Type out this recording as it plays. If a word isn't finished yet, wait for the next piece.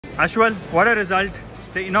Ashwal, what a result.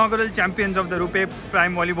 The inaugural champions of the RuPay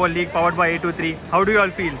Prime Volleyball League powered by A23. How do you all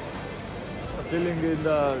feel? Feeling is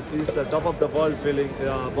the top of the world feeling.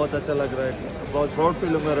 बहुत अच्छा लग रहा है. बहुत proud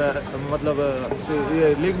feel हो रहा है. मतलब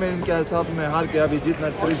ये league में इनके हिसाब में हार के अभी जीतना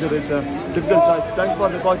 3-0 is a difficult choice. Thank for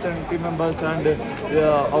the coach and team members and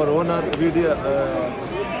our owner.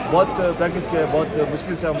 बहुत practice किया, बहुत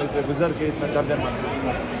मुश्किल से हम गुजर के इतना champion बने.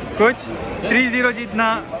 Coach, 3-0 जीतना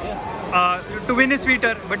to win is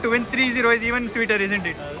sweeter, but to win 3-0 is even sweeter, isn't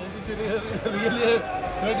it? This is really a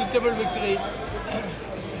creditable victory.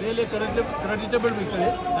 Really creditable victory.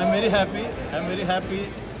 I'm very happy.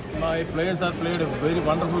 My players have played a very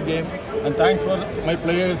wonderful game, and thanks for my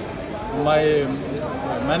players, my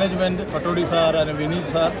management, Patodi sir and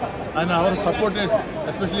Vinith sir, and our supporters,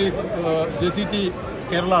 especially JCT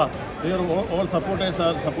Kerala. They are all supporters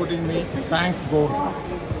are supporting me. Thanks God.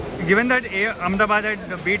 Given that Ahmedabad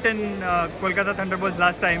had beaten Kolkata Thunderbolts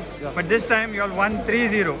last time, but this time you all won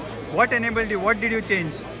 3-0. What enabled you? What did you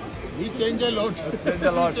change? We changed a lot.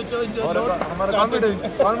 और हमारा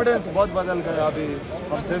confidence बहुत बदल गया अभी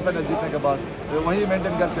हम semifinal जीतने के बाद वही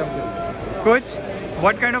मेंटेन करते हम. Coach,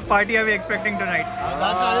 what kind of party are we expecting tonight?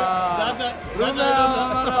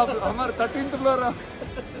 हमारा 13th floor.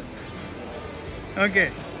 Okay.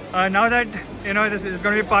 Now that you know this is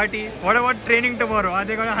going to be party, what about training tomorrow? Are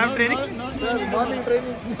they going to have training? Morning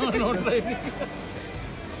training. No training.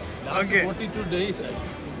 Last Okay. 42 days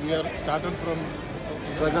we are started from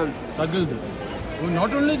Struggled.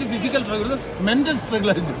 Not only the physical struggle, mental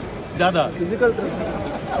struggle. Physical.